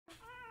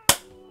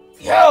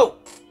Yo!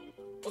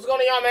 What's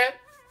going on, y'all, man?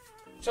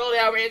 Charlie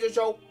Outrageous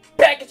Show.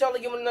 Back at y'all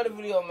again with another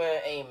video,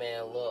 man. Hey,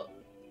 man, look.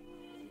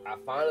 I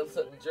finally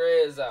took the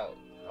dreads out.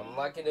 I'm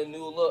liking the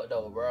new look,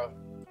 though, bro.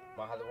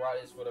 Might have to rock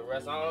this for the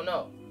rest. I don't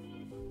know.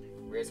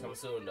 Red's coming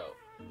soon, though.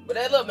 But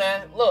hey, look,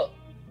 man. Look.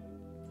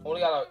 I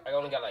only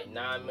got like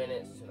 9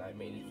 minutes to like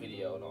make this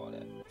video and all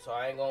that. So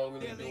I ain't gonna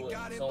really do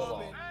it so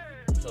long.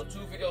 So 2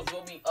 videos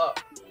will be up.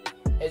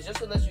 And just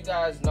to let you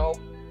guys know,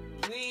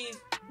 please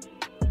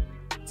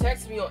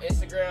text me on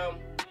Instagram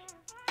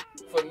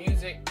for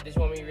music that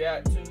you want me to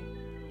react to,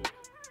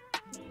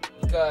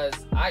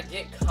 because I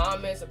get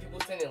comments of people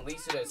sending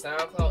links to their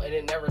SoundCloud and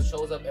it never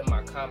shows up in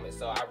my comments,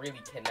 so I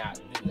really cannot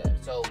do that.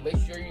 So make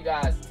sure you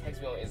guys text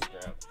me on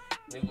Instagram.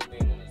 Link will be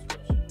in the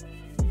description.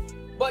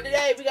 But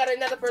today we got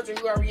another person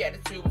who I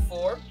reacted to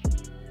before.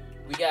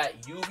 We got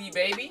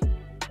YUVIBABY,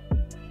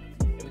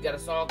 and we got a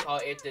song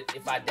called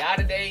 "If I Die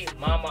Today,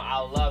 Mama, I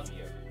Love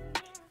You."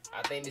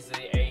 I think this is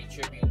a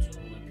tribute to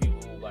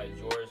people like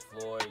George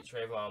Floyd,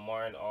 Trayvon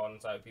Martin, all them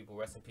type of people.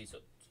 Rest in peace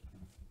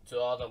to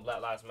all them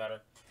Black Lives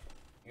Matter.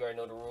 You already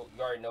know the rule.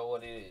 You already know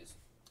what it is.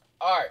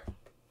 All right.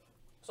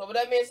 So with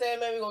that being said,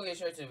 man, we gonna get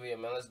straight to the video,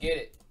 man. Let's get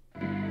it.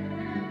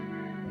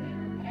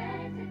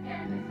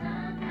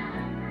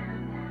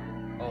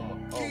 Oh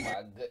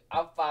my good.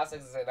 I'm 5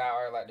 seconds in. I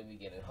already like the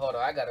beginning. Hold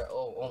on. I gotta.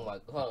 Oh my.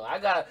 Hold on. I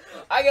gotta.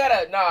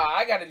 Nah.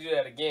 I gotta do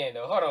that again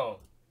though. Hold on.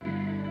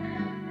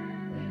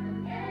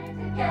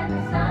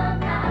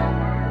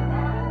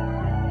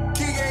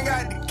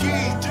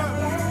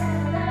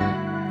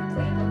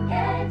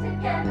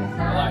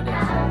 I like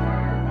this.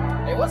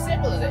 Hey, what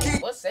sample is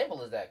that? What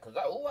sample is that? Cause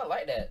I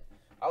like that.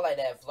 I like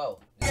that flow.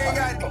 If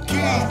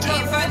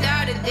I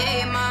die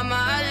today, mama,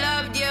 I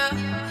loved you.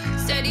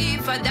 Said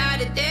if I die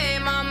today,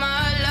 mama,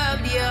 I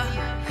loved you.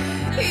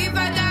 If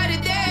I die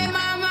today,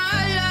 mama,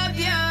 I love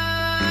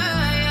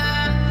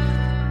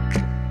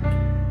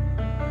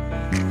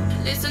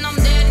you. Listen, I'm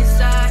dead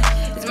inside.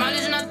 It's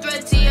mileage not a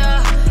threat to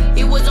ya.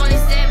 He was only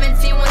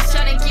 17 when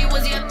shot and key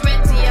was your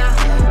threat to ya.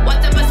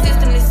 What type of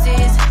system this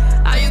is?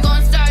 How you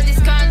gonna start this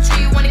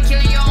country when they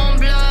killing your own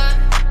blood?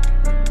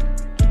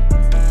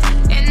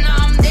 And now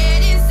I'm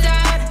dead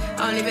inside.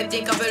 I don't even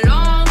think I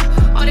belong.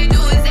 All they do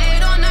is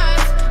hate on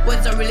us.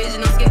 What's a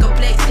religion or skin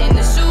complexion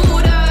to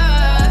shoot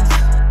us?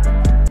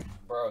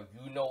 Bro,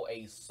 you know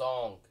a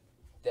song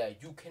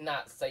that you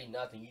cannot say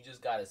nothing. You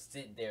just gotta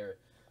sit there.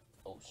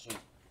 Oh shoot.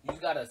 You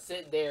just gotta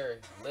sit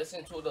there,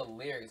 listen to the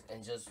lyrics,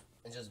 and just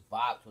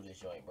vibe to this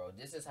joint, bro.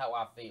 This is how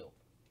I feel.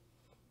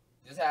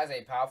 This has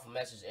a powerful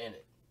message in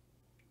it.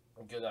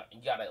 You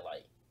gotta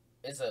like,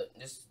 this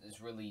is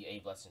really a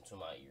blessing to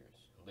my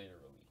ears,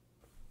 literally.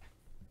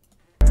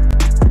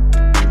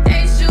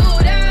 They shoot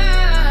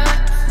us.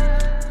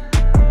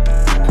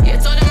 Yeah,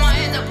 told them my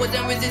hands up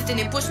wasn't resisting.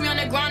 They pushed me on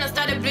the ground, I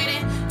started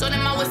bleeding. Told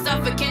them I was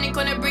suffocating,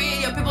 couldn't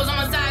breathe. Your people's on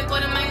my side, call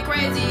them ain't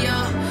crazy,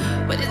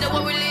 yeah. But this is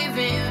what we live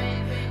in.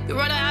 We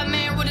rather have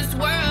man with this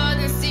world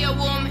than see a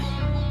woman.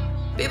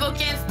 People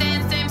can't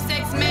stand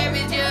same-sex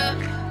marriage, yeah.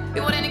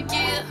 People want to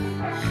kill,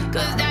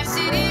 cause that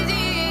shit is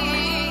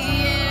easy,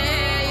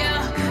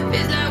 yeah.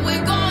 It's like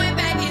we're going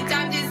back in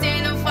time, this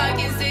ain't a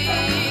fucking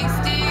 60s.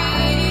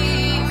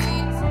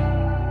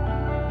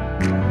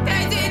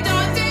 They say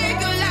don't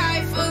take your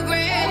life for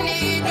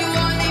granted. You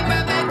only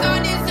brought back on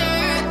this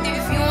earth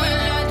if you ain't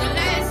learned the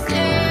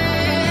lesson.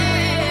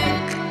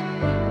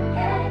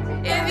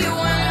 If you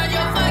ain't learned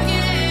your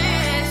fucking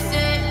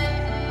lesson.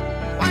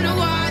 Wonder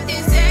what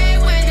they say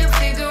when you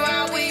figure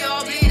out we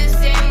all bleed the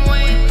same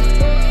way.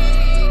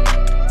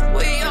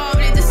 We all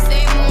bleed the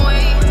same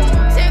way.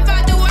 Say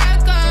fight the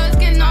workers,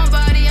 can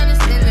nobody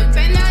understand the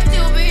pain that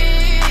you've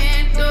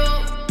been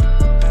through.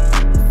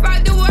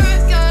 Fight the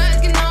workers,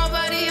 can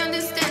nobody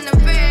understand the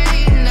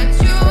pain that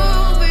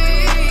you've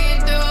been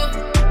through.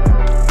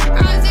 I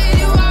said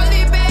you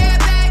only pay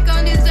back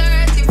on this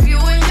earth if you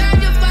ain't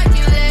learned your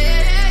fucking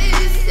lesson.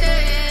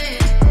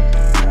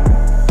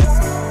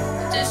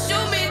 Just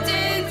shoot me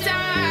 10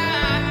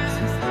 times.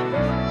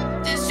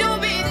 Just shoot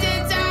me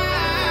 10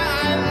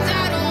 times.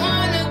 I don't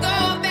wanna go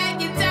back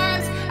in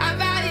times. I've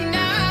had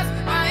enough.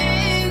 My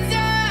hands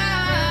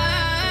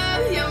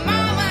up. Your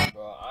mama.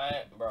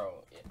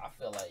 Bro, I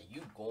feel like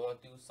you going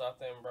through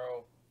something,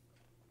 bro.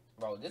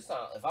 Bro, this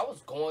song, if I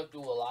was going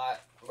through a lot,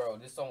 bro,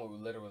 this song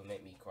would literally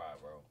make me cry,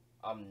 bro.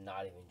 I'm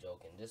not even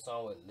joking. This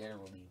song would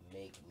literally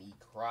make me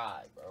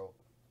cry, bro.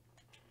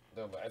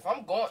 If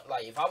I'm going,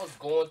 like, if I was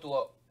going through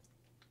a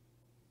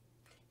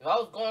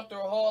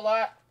whole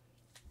lot,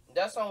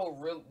 this song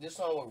would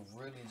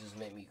really just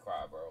make me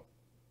cry, bro.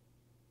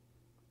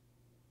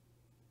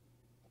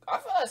 I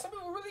feel like some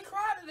people really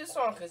cry to this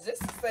song, because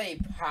this is a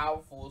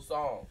powerful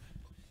song.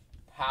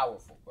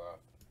 Powerful, bro.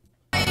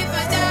 If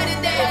I die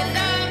today, I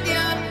love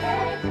you.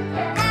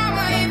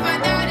 Mama, if I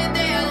die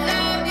today, I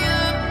love you.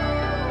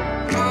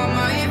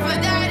 Mama, if I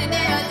die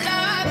today, I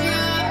love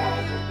you.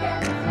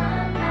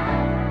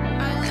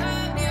 I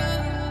love you.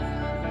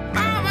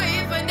 Mama,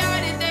 if I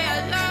die today, I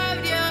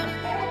love you.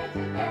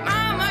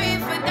 Mama,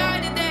 if I die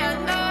today, I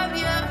love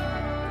you.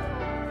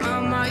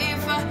 Mama,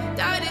 if I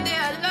die today, I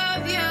love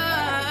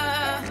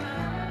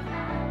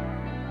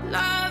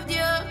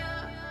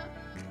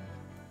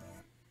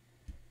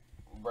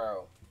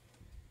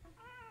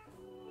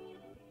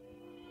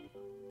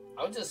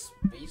I'm just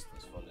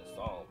speechless from this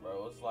song,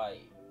 bro. It's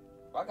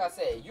like I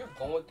said, you're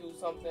going through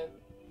something.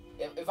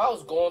 If I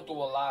was going through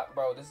a lot,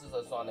 bro, this is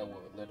a song that would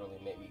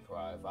literally make me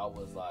cry. If I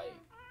was like,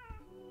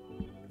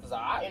 cause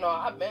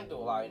I've been through a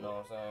lot, you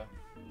know what I'm saying?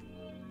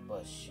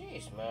 But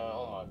sheesh, man,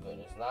 oh my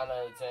goodness, 9 out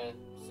of 10,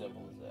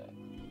 simple as that.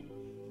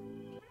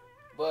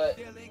 But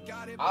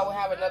I will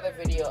have another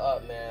video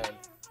up, man.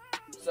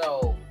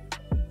 So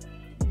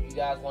if you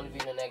guys want to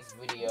be in the next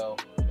video,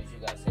 make sure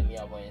you guys hit me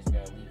up on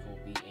Instagram. Link will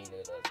be in the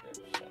description.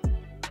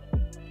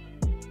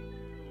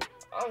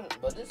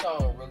 But this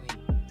song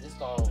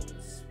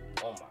is,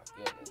 oh my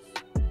goodness.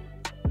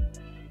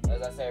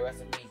 As I say,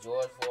 rest in peace,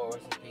 George Floyd,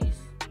 rest in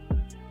peace,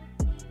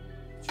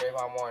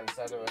 Trayvon Martin,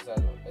 etc.,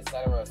 etc.,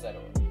 etc.,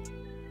 etc.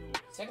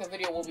 Second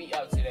video will be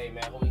up today,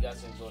 man. Hope you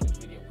guys enjoyed the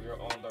video. We are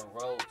on the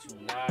road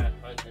to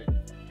 900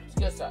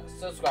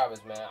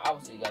 subscribers, man. I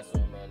will see you guys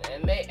soon, man.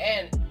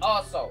 And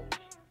also,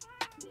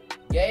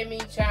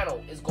 gaming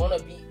channel is gonna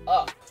be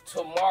up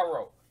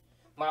tomorrow.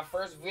 My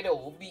first video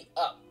will be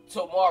up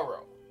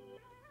tomorrow.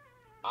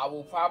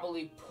 I'll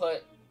probably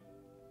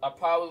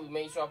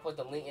make sure I put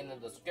the link in the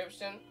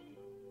description.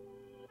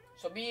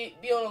 So be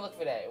on the look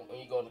for that when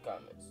you go in the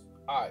comments.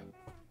 Alright,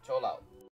 troll out.